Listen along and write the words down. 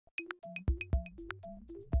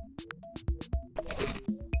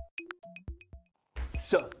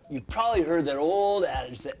So, you've probably heard that old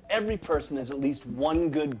adage that every person has at least one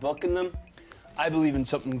good book in them. I believe in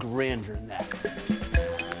something grander than that.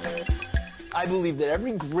 I believe that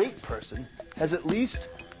every great person has at least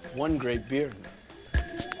one great beer in them.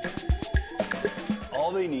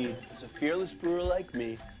 All they need is a fearless brewer like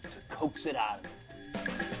me to coax it out of them.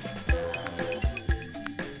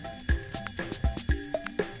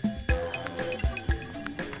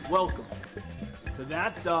 Welcome to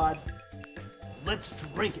That's Odd. Let's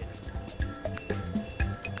drink it.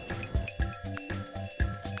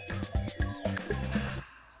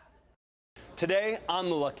 Today, I'm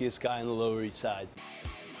the luckiest guy on the Lower East Side.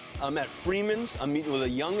 I'm at Freeman's. I'm meeting with a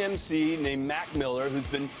young MC named Mac Miller, who's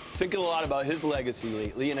been thinking a lot about his legacy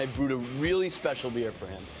lately, and I brewed a really special beer for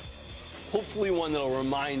him. Hopefully one that'll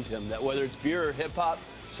remind him that whether it's beer or hip-hop,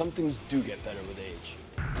 some things do get better with age.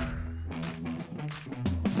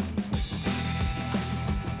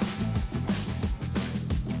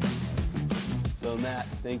 So Matt,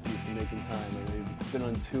 thank you for making time. I know you've been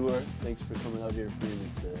on tour. Thanks for coming out here to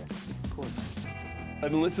Freeman's today. Of course.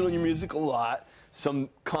 I've been listening to your music a lot. Some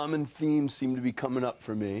common themes seem to be coming up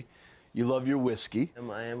for me. You love your whiskey.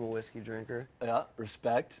 I am a whiskey drinker. Yeah,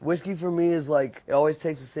 respect. Whiskey for me is like, it always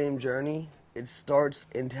takes the same journey. It starts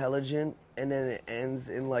intelligent and then it ends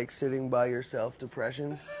in like sitting by yourself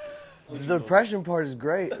depression. The depression part is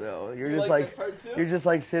great though. You're just like you're just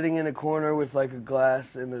like sitting in a corner with like a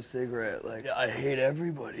glass and a cigarette. Like, I hate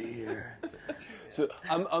everybody here. So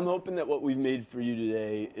I'm hoping that what we've made for you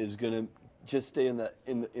today is gonna just stay in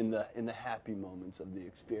the happy moments of the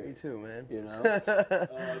experience. Me too, man. You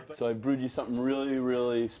know. So I brewed you something really,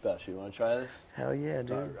 really special. You want to try this? Hell yeah,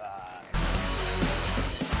 dude. All right.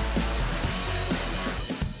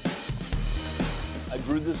 I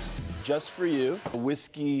brewed this just for you, a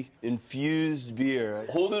whiskey infused beer.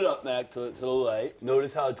 Hold it up, Mac, to the light.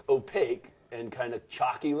 Notice how it's opaque and kind of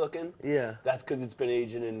chalky looking? Yeah. That's because it's been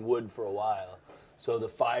aging in wood for a while. So the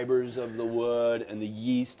fibers of the wood and the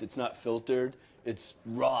yeast, it's not filtered, it's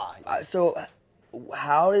raw. So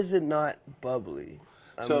how is it not bubbly?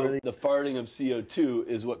 The farting of CO2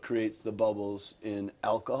 is what creates the bubbles in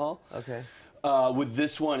alcohol. Okay. With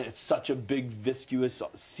this one, it's such a big, viscous,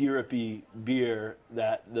 syrupy beer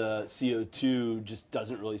that the CO2 just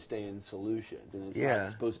doesn't really stay in solution, and it's not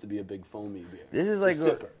supposed to be a big foamy beer. This is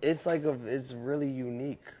it's really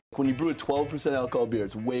unique. When you brew a 12% alcohol beer,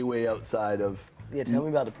 it's way, way outside of tell me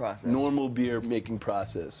about the process. Normal beer making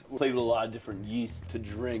process. We played with a lot of different yeast to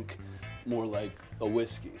drink more like a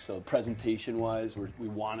whiskey. So presentation-wise, we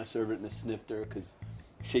want to serve it in a snifter because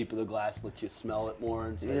shape of the glass lets you smell it more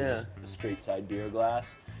instead of just a straight side beer glass.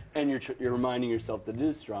 And you're reminding yourself that it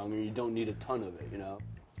is strong, and you don't need a ton of it, you know.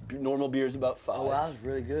 Normal beer is about 5. Oh, wow, that's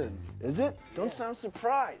really good. Is it? Don't sound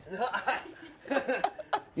surprised.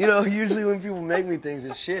 You know, usually when people make me things,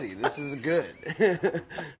 it's shitty. This is good.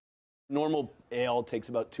 Normal ale takes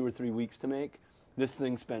about 2 or 3 weeks to make. This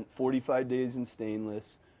thing spent 45 days in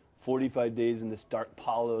stainless, 45 days in this dark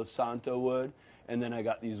Palo Santo wood, and then I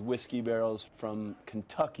got these whiskey barrels from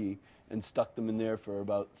Kentucky and stuck them in there for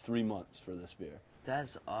about 3 months for this beer.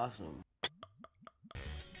 That's awesome.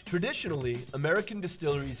 Traditionally, American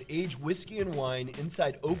distilleries age whiskey and wine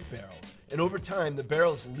inside oak barrels, and over time the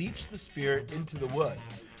barrels leach the spirit into the wood.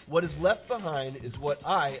 What is left behind is what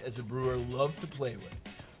I, as a brewer, love to play with.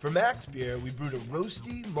 For Mac's beer, we brewed a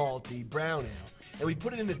roasty, malty brown ale, and we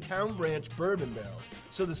put it into Town Branch bourbon barrels,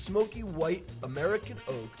 so the smoky white American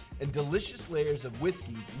oak and delicious layers of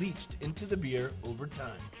whiskey leached into the beer over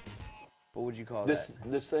time. What would you call this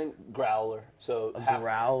thing? Growler. So a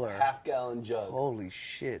growler. Half-gallon jug. Holy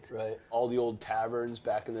shit. Right. All the old taverns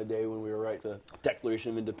back in the day when we were right the Declaration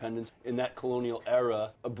of Independence. In that colonial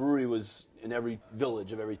era, a brewery was in every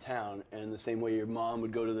village of every town, and the same way your mom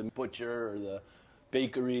would go to the butcher or the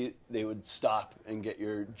bakery, they would stop and get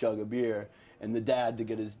your jug of beer, and the dad, to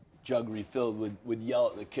get his jug refilled, would yell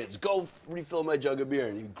at the kids, "Go refill my jug of beer,"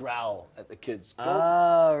 and he'd growl at the kids. Go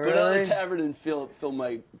down to the tavern and fill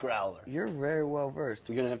my growler. You're very well versed.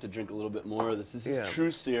 You're gonna have to drink a little bit more of this. This is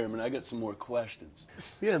true serum, and I got some more questions.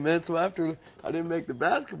 Yeah, man. So after I didn't make the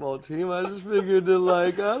basketball team, I just figured to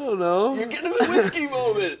I don't know. You're getting a whiskey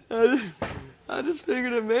moment. I just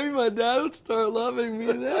figured that maybe my dad would start loving me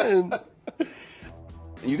then.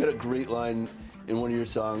 You got a great line in one of your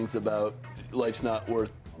songs about life's not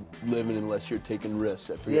worth living unless you're taking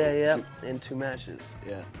risks. I forget. Yeah, in 2 matches.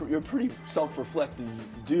 Yeah, you're a pretty self-reflective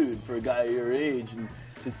dude for a guy your age, and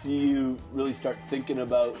to see you really start thinking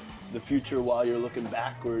about the future while you're looking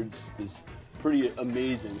backwards is pretty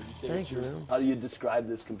amazing. Thank you. How do you describe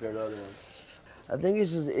this compared to other ones? I think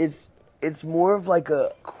it's It's more of like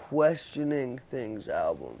a questioning things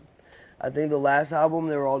album. I think the last album,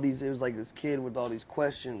 there were all these, it was like this kid with all these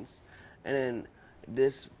questions. And then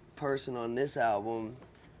this person on this album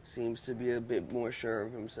seems to be a bit more sure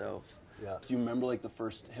of himself. Yeah. Do you remember like the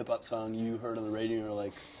first hip hop song you heard on the radio and you were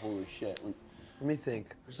like, holy shit? Let me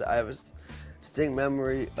think. I have a distinct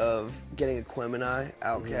memory of getting a Quemini,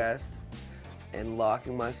 Outkast, and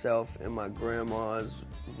locking myself in my grandma's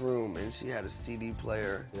room, and she had a CD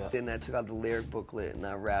player. Yeah. Then I took out the lyric booklet and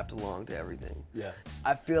I rapped along to everything. Yeah.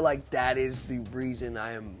 I feel like that is the reason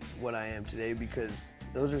I am what I am today, because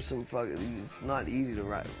those are some fucking, it's not easy to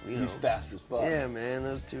write, you know. He's fast as fuck. Yeah, man,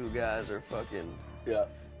 those two guys are fucking, Yeah.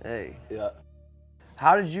 hey. Yeah.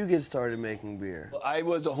 How did you get started making beer? Well, I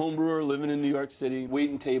was a home brewer living in New York City,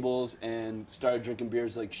 waiting tables, and started drinking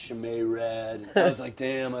beers like Chimay Red. And I was like,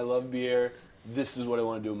 damn, I love beer. This is what I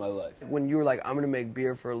want to do in my life. When you were like, I'm gonna make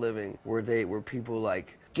beer for a living, were people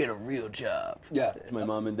like, get a real job? Yeah, my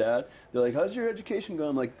mom and dad, they're like, how's your education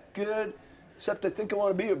going? I'm like, good, except I think I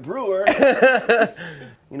want to be a brewer.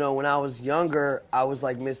 You know, when I was younger, I was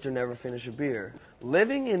like Mr. Never Finish a Beer.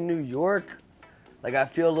 Living in New York, like I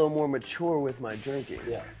feel a little more mature with my drinking.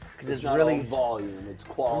 Yeah, because it's not really all volume, it's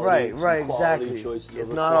quality. right, exactly. Choices It's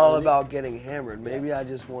over not all quantity. about getting hammered. Maybe I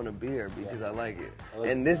just want a beer because I like it.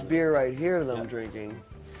 And this beer right here that I'm drinking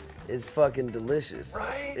is fucking delicious.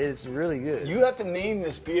 Right? It's really good. You have to name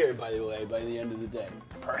this beer, by the way, by the end of the day.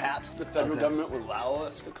 Perhaps the federal government will allow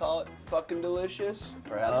us to call it fucking delicious.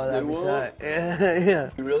 Perhaps they that'd be will. tight.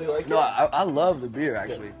 Yeah. You really like No, it? I love the beer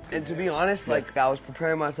actually. And to be honest, like I was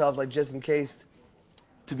preparing myself like just in case.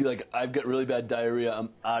 To be like, I've got really bad diarrhea, I'm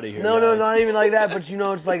out of here. No, guys. not even like that. But you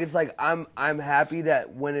know, it's like I'm happy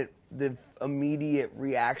that when the immediate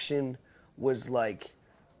reaction was like,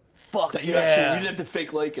 fuck That yeah. you actually, you didn't have to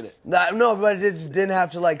fake liking it. No, but I just didn't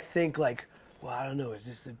have to like think like, well, I don't know, is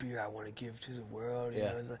this the beer I want to give to the world? You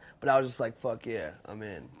know, it's like, but I was just like, fuck yeah, I'm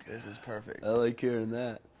in. This is perfect. I like hearing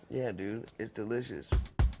that. Yeah, dude, it's delicious.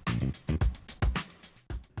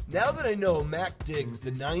 Now that I know Mac digs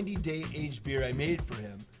the 90-day aged beer I made for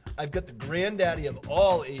him, I've got the granddaddy of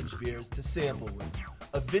all aged beers to sample with.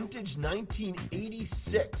 A vintage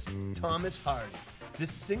 1986 Thomas Hardy.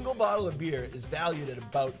 This single bottle of beer is valued at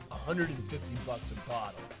about $150 a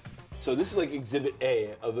bottle. So this is like exhibit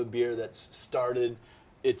A of a beer that's started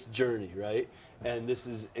its journey, right? And this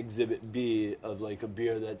is exhibit B of like a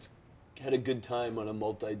beer that's had a good time on a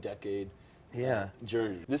multi-decade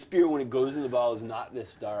journey. This beer, when it goes in the bottle, is not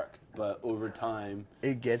this dark, but over time,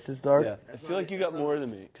 It gets this dark? yeah. I feel like you got more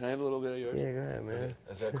than me. Can I have a little bit of yours? Yeah, go ahead, man.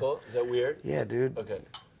 Is that cool? Is that weird? Yeah, dude. Okay.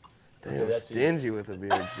 Damn, Okay, that's stingy with the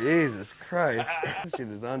beer. Jesus Christ. This shit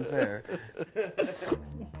is unfair.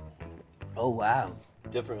 Oh, wow.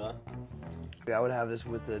 Different, huh? I would have this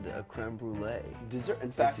with a creme brulee. Dessert.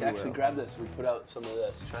 In fact, you actually, will. grab this. We put out some of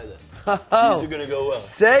this. Try this. Oh. These are gonna go well.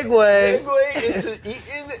 Segue. Segue into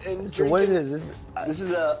eating and drinking. So what is this? This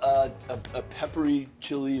is a peppery,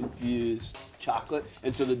 chili infused chocolate,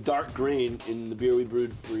 and so the dark grain in the beer we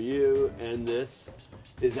brewed for you and this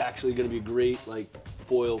is actually going to be great, like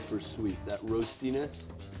foil for sweet. That roastiness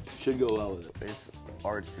should go well with it. It's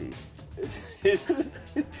artsy.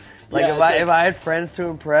 Like if I had friends to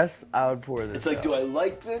impress, I would pour this. it's like, out. do I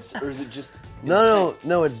like this or is it just No, intense?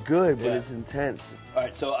 no, it's good, but Yeah. it's intense. All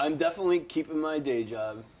right, so I'm definitely keeping my day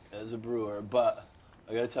job as a brewer, but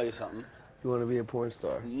I got to tell you something. You want to be a porn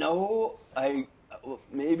star? No, well,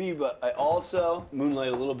 maybe, but I also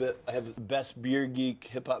moonlight a little bit. I have the best beer geek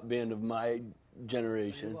hip hop band of my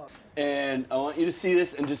generation, and I want you to see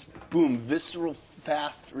this and just boom, visceral,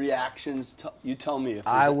 fast reactions. You tell me if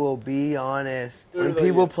I will be honest. What When about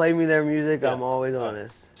people you? play me their music, Yeah. I'm always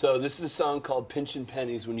honest. So this is a song called "Pinching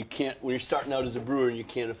Pennies." When you're starting out as a brewer and you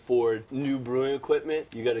can't afford new brewing equipment,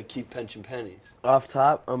 you got to keep pinching pennies. Off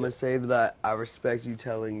top, I'm gonna say that I respect you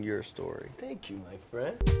telling your story. Thank you, my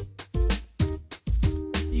friend.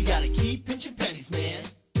 You gotta keep pinching pennies, man.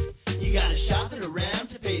 You gotta shop it around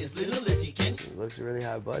to pay as little as you can. It looks really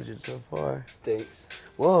high budget so far. Thanks.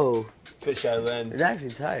 Whoa, Fisheye lens. it's actually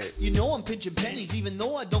tight. You know I'm pinching pennies, even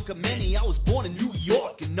though I don't got many. I was born in New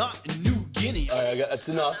York and not in New Guinea. All right, that's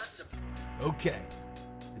enough. Okay,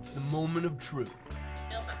 it's the moment of truth.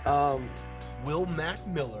 Um, Will Mac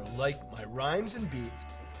Miller like my rhymes and beats,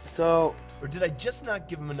 so, or did I just not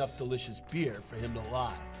give him enough delicious beer for him to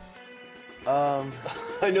lie?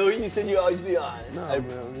 I know you said you always be honest. no, I'm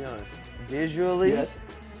gonna be honest. Visually, Yes.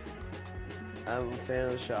 I'm a fan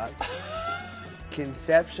of the shots.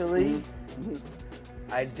 Conceptually,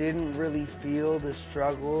 I didn't really feel the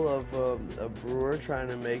struggle of a brewer trying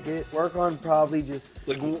to make it. Work on probably just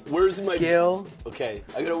Like, where's my skill. Okay,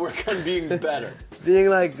 I gotta work on being better. Being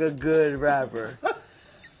like a good rapper.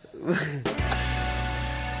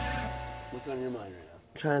 What's on your mind right now?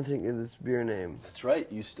 I'm trying to think of this beer name. That's right.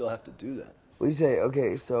 You still have to do that. What do you say?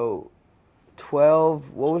 Okay, so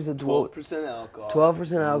 12. What was it? 12% alcohol.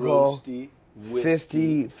 12% alcohol. Roasty,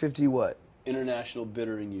 whiskey, 50 what? international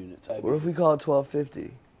bittering units. What if we call it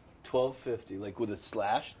 1250? 1250, like with a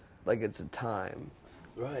slash? Like it's a time.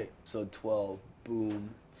 Right. So 12, boom,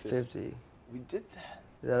 50. We did that.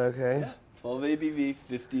 Is that okay? Yeah. 12 ABV,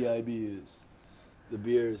 50 IBUs. The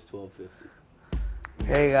beer is 1250.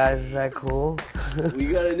 Hey guys, is that cool? We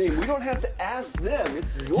got a name. We don't have to ask them.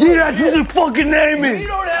 It's your Yeah, that's beer. what the fucking name We is!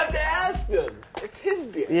 don't have to ask them. It's his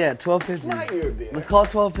beer. Yeah, 1250. It's not your beer. Let's call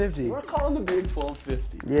it 1250. We're calling the beer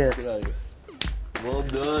 1250. Yeah. Get out of here. Well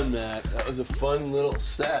done, Matt. That was a fun little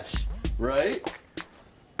sesh, right?